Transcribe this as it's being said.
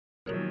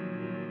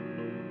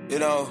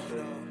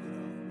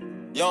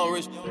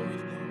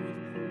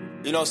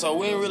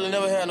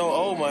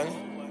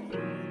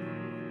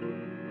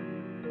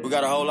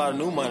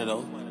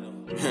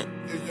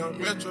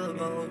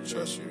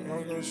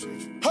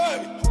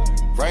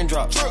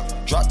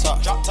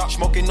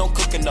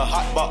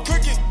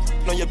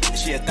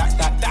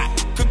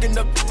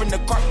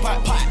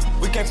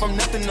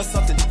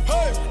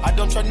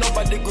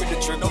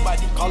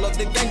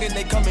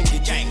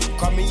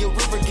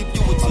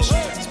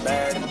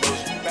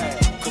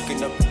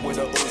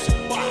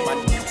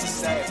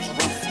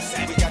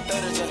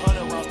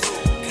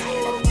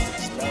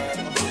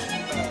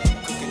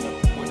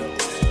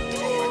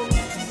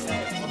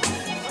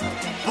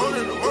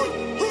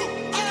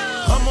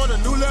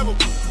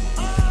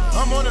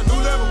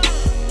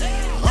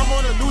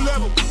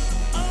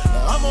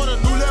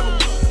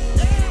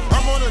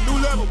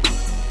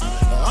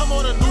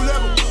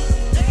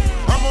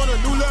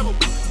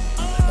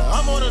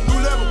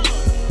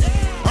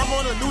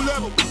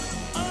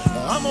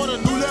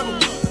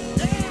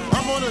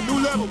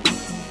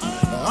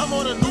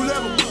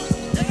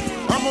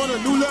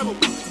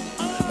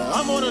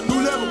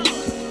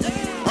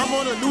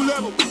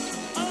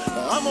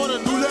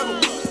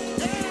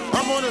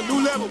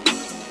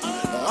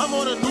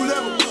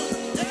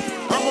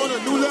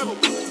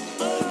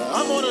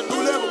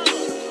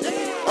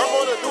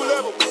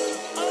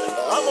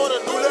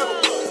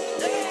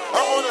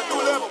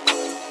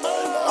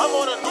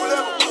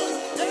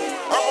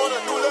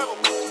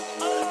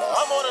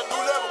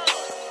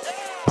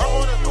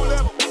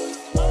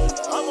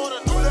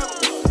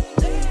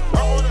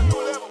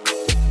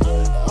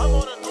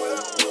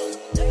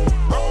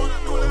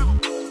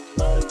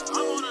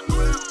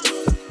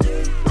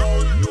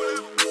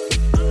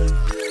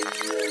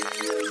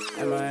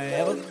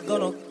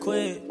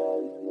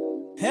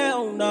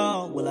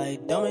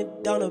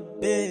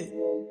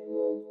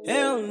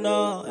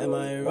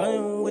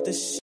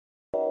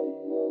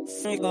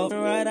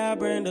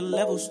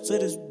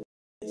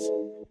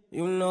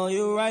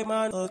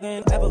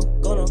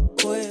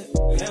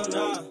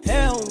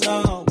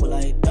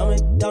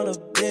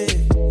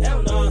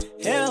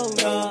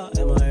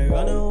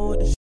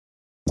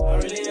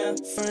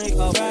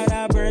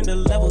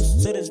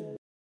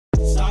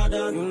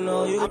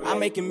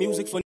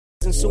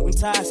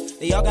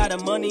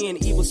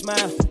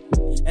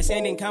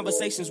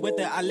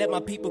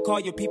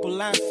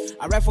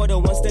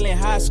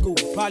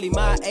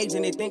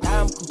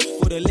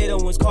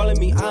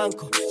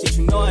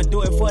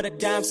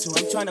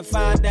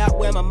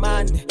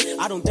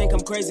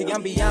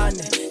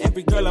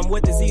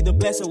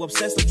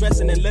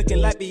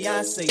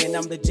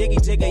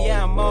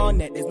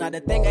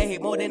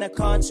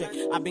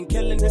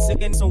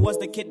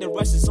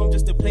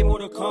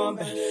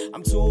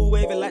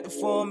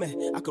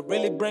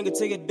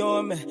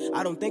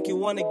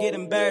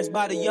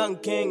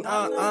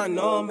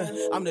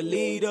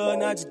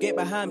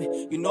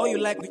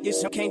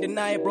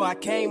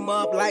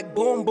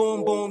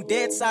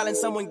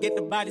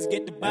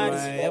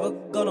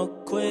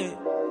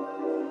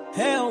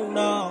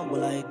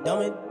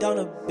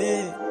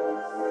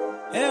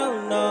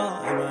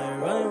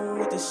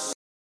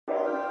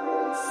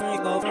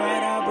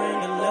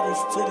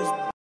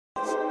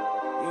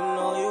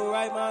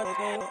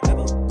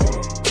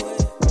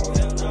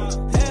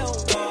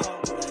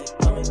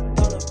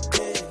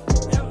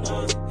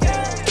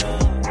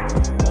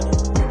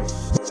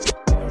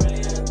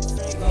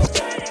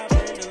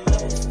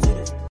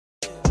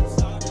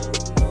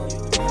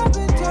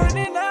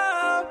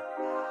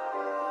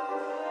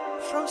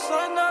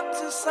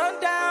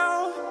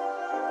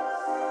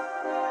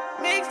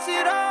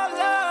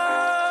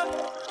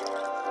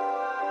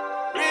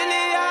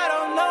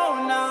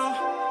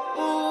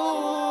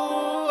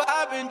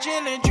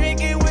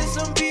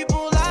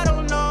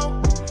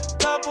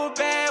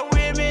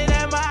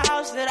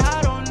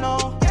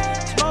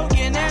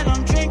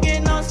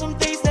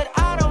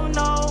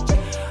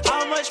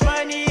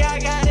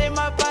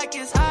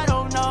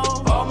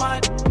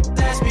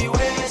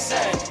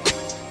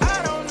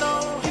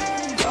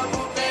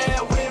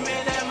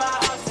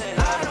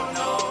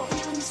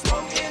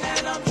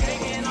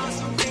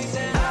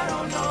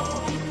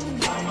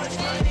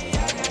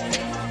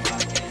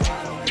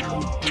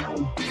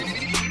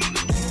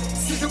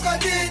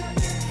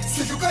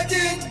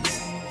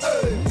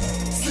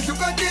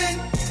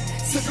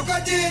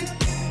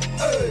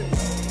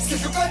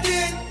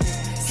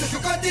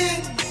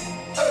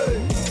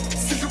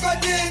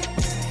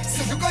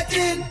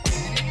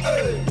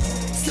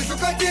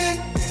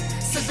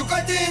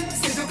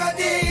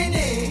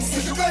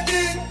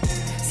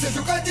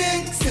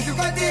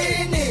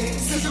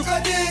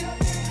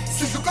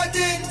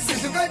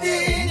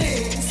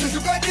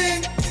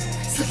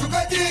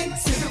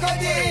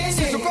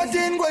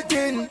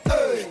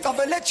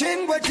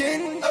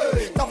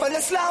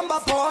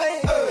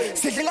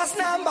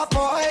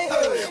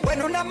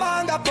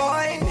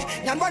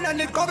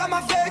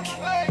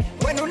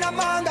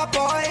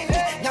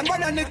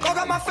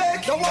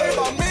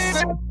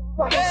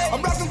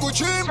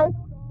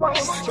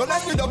Don't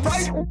ask me the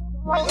price.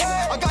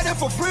 I got it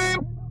for free.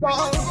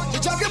 The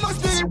jacket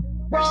must be.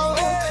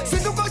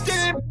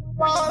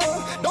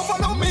 SPEEDSTA-I. Don't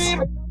follow me.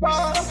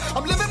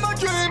 I'm living my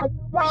dream.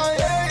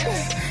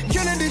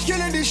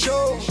 Killing this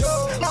show.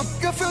 I'm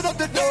can fill up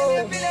the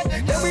dough.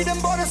 Then we done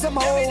bought us some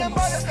home.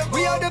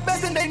 We are the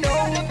best and they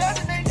know.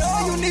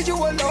 You need you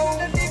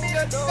alone.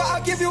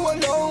 I'll give you a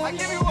loan.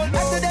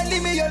 After that,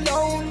 leave me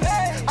alone.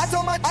 I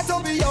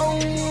told me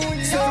on.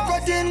 So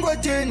guatin.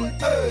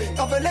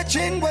 Kafele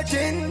chin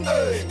guatin.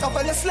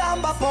 Kafele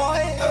slamba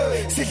boy.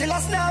 Sigila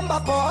snamba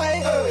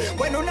boy.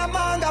 When una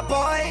manga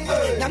boy.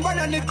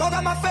 Nyambona ni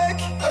koga ma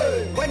fake.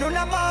 When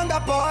una manga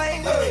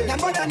boy.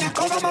 Nyambona ni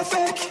koga ma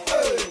fake.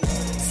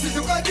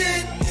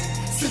 SPEEDSTA-I.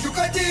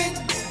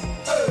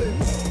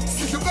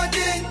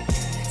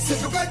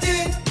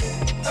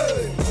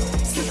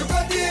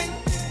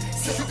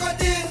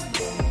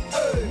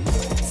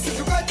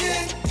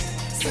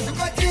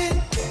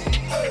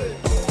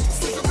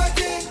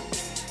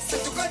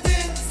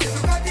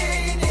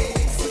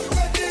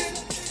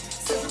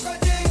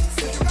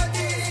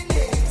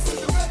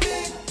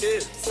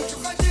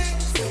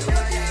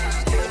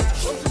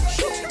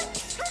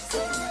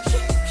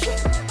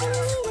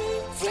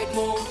 Flight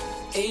mode,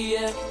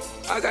 yeah.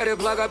 I got it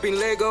plug up in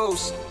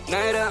Legos,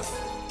 Naira,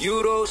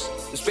 Euros.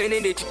 I'm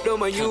spending it on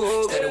my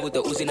Euros. Started with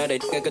the Uzi, now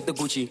that I got the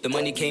Gucci. The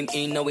money came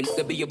in, now it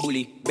could be a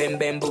bully. Bam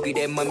bam boogie,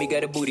 that mommy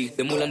got a booty.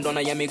 The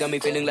Mulandona yummy got me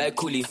feeling like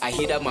coolie. I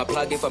heat up my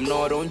plug if I'm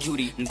not on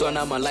duty.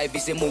 Donna, my life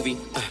is a movie.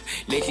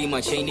 Lately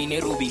my chain in a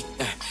ruby.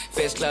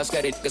 First class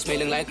got it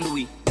smelling like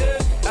Louis.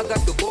 I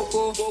got the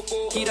Coco,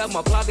 heat up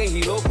my plug and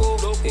he loco.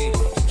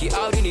 He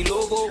out in the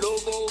logo.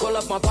 Call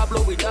up my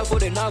Pablo, we die for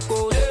the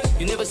narcos.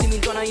 You never see me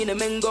Donna in a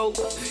mango.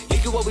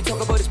 You what we talk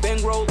about is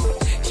bankroll.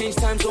 Change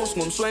time zones,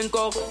 mom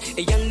swanko.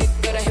 A young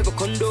nigga gotta have a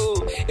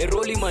condo. A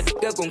rolling my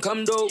nigga gon'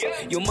 come though.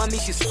 Your mommy,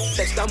 she's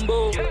like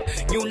Stumble.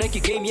 New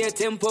Nike game, yeah,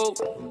 tempo.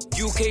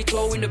 UK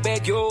toe in the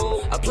back,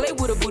 yo. I play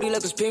with a booty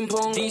like it's ping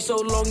pong. D so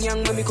long,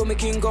 young mommy call me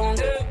King Kong.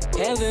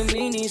 Have a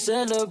mini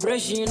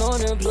celebration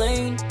on a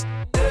plane.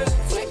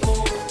 Flight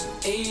mode,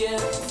 yeah.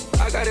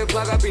 I got it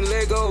plug up in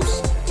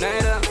Legos,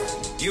 Naira,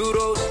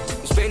 Euros.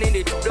 I'm spending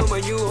it on my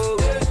new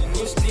hoes.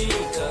 New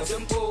sneaker,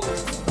 tempo.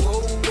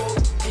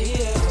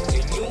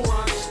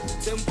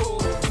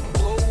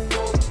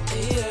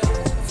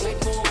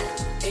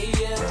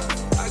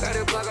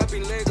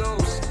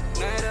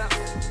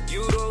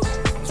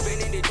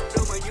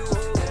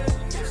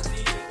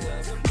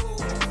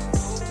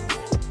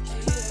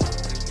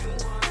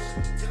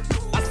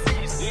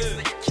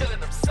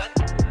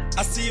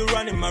 I see you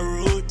running my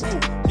route.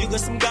 You got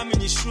some gum in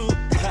your shoe.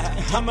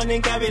 I'm an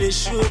incabinet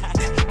shoe.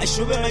 I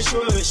should be my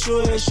shoe. I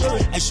should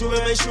be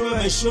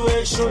my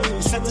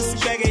shoe. Set this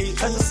bag and you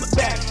cut this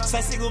back.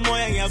 Sassy go more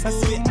and you have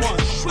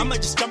I'ma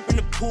just jump in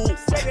the pool.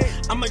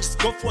 I'ma just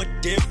go for a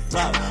dip.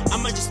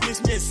 I'ma just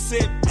mix me a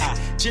sip.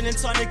 Gin and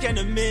tonic and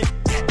a mint.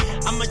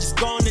 I'ma just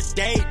go on a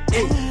date.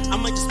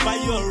 I'ma just buy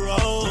you a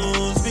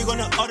rose. We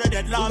gonna order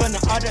that love.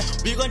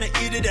 We gonna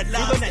eat it that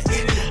love.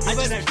 I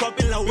just pop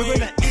it like we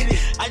gonna eat it.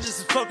 I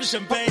just pop the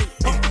champagne.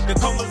 The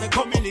combos that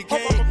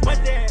communicate.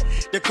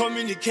 They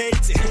communicate.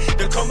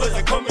 The combos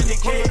that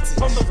communicate.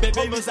 The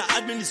babies are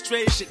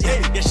administration.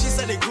 Yeah, she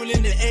said they cool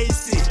in the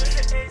AC.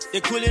 They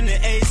cool in the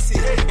AC.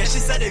 Yeah, she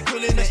said they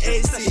cool in the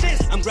AC.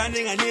 I'm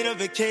grinding, I need a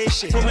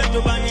vacation. From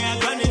Medjugorje, I'm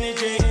grinding the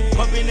J.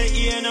 Pop in the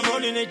E and I'm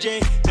rolling the J.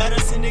 Got a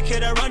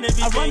syndicate, I run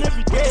every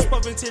day. Just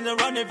popping till I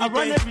run every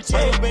day.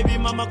 Oh, baby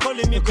mama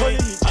calling me.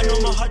 I know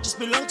my heart just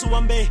belong to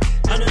one bay.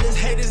 I know there's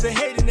haters, they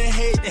hate and they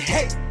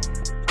hate.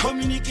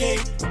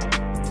 Communicate.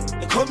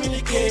 They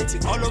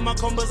communicate. All of my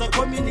combos are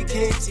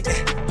communicating.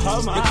 They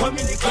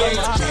communicate.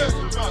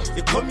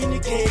 They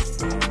communicate.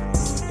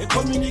 They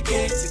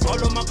communicate.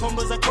 All of my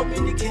combos are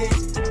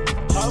communicating.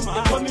 They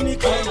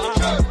communicate.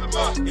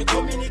 They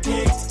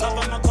communicate. All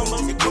of my combos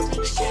are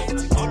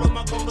communicating. All of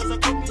my combos are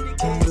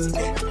communicating.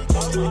 They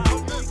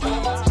communicate. All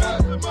of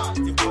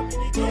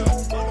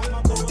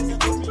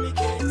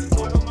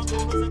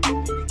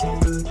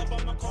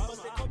my combos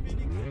are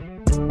communicating.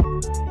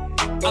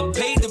 I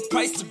paid the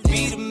price to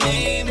be the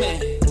main man.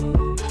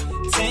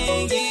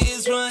 10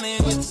 years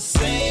running with the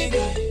same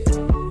guy.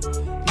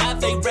 Now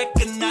they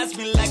recognize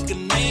me like a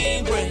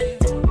name brand.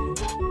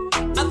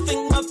 I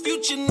think my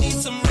future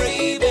needs some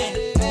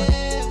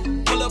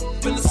Ray-Ban. Pull up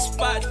in the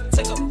spot,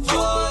 take a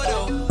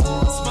photo.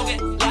 Smoke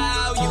it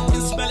loud, you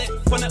can smell it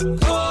from the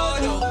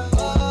corridor.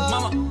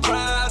 Mama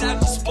proud, I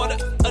just bought a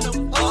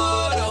new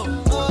auto.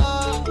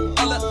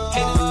 All the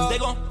haters, they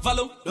gon'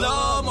 follow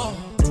Lomo.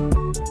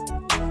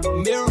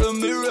 Mirror,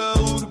 mirror,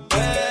 who the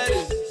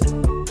baddest?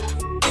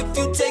 If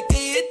you take a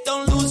hit,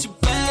 don't lose your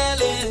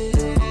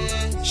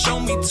balance. Show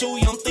me two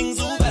young things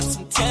who got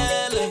some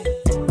talent.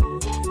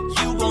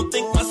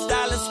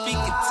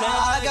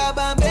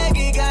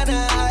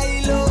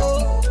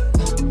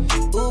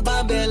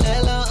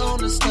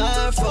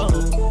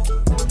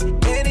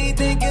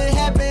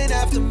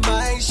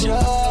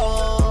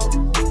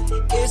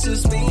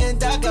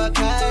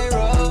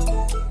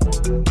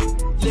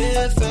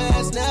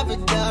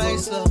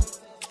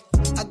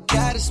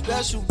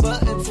 special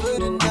button for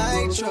the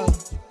nitro.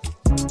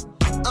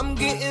 I'm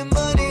getting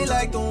money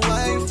like the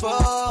white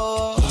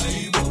fall.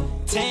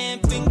 10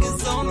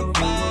 fingers on the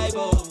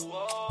Bible.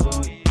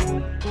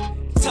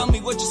 Tell me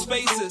what your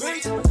space is.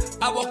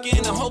 I walk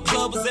in, the whole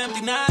club was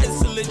empty, now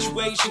it's a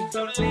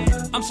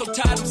lituation. I'm so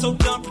tired, I'm so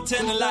done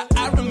pretending like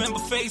I remember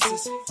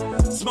faces.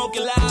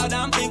 Smoking loud,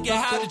 I'm thinking,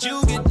 how did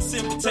you get this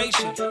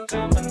invitation?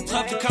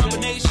 Tough the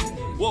combination.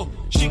 Whoa,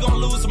 she gon'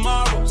 lose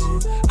tomorrow.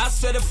 I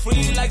set her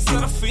free like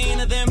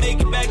Serafina, then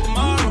make it back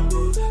tomorrow.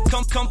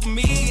 Come for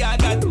me, I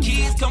got the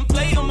keys, come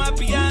play on my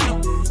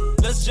piano.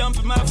 Let's jump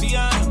in my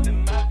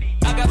piano.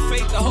 I got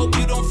faith, I hope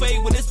you don't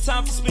fade when it's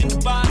time to spin the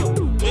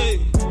bottle. Hey.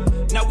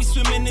 Now we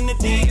swimming in the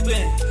deep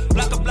end.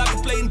 Block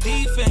a playing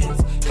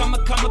defense. Come a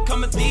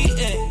the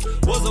end.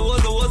 Was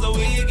a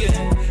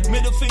weekend.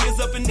 Middle fingers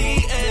up in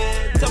the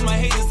air. Tell my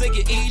haters they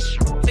can eat.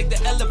 Take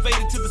the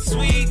elevator to the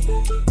suite.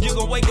 You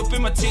gon' wake up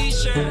in my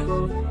t-shirt.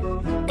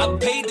 I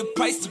paid the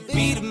price to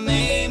be the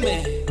main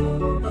man.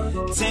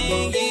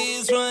 10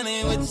 years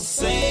running with the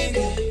same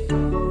guy.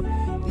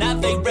 Now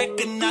they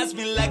recognize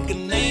me like a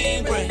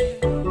name brand.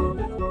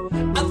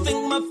 I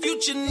think my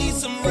future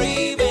needs some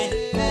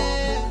revamp.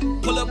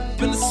 Pull up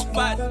in the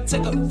spot,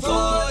 take a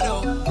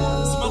photo.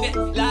 Smoke it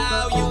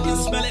loud, you can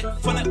smell it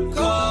from the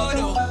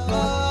corridor.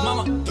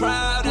 Mama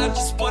proud, I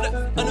just bought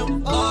a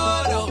new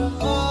auto.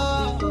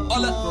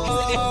 All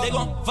of they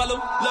gon' follow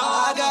low.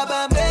 I got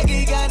my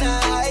Maggie, got a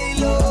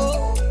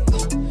high-low.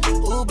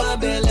 Uber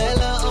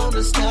Belela on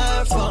the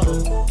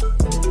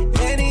styrofoam.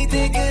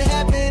 Anything can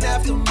happen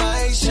after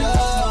my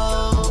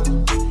show.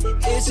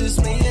 It's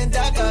just me and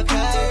Dhaka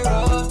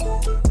Cairo.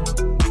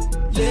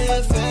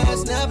 Live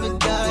fast, never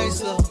die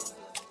slow.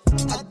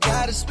 I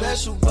got a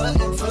special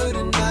button for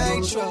the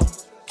nitro.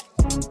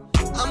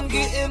 I'm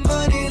getting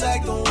money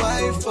like the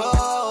white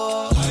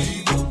fall.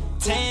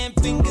 10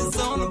 fingers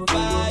on the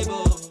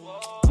Bible.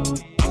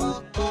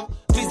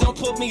 Please don't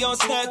put me on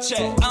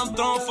Snapchat. I'm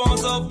throwing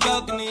phones off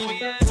balcony.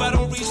 If I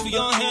don't reach for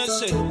your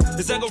handshake,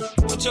 is that gon'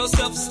 with your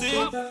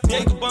self-esteem?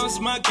 Jacob bumps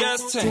my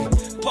gas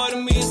tank. Part of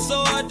me is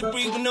so hard to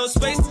breathe with no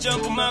space to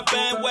jump on my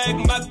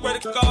bandwagon. My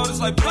credit card is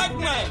like black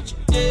magic.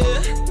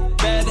 Yeah,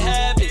 bad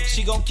habit.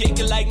 She gon' kick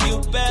it like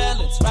New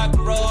Balance. Rock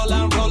and roll,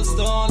 I'm rolling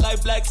stone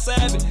like Black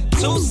Sabbath.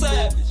 Too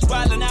savage,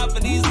 wildin' out for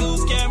these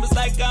news cameras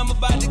like I'm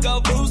about to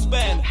go Bruce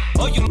Banner.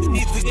 Oh, you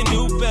need to get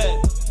new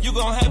bag. You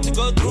gon' have to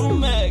go through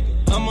Meg.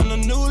 I'm on a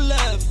new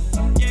level.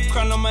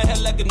 Crown on my head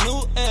like a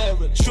new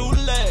era. True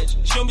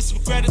legend. Show me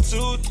some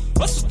gratitude.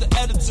 What's with the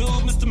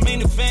attitude? Mr.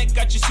 Main Event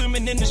got you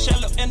swimming in the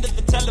shallow end of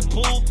the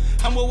telepool.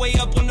 I'm way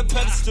up on the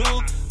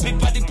pedestal. Big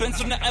body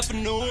prints on the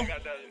avenue.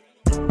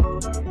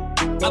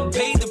 I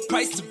paid the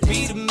price to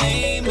be the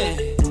main man.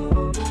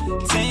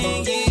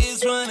 10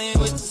 years running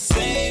with the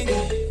same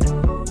guy.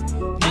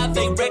 Now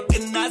they reckon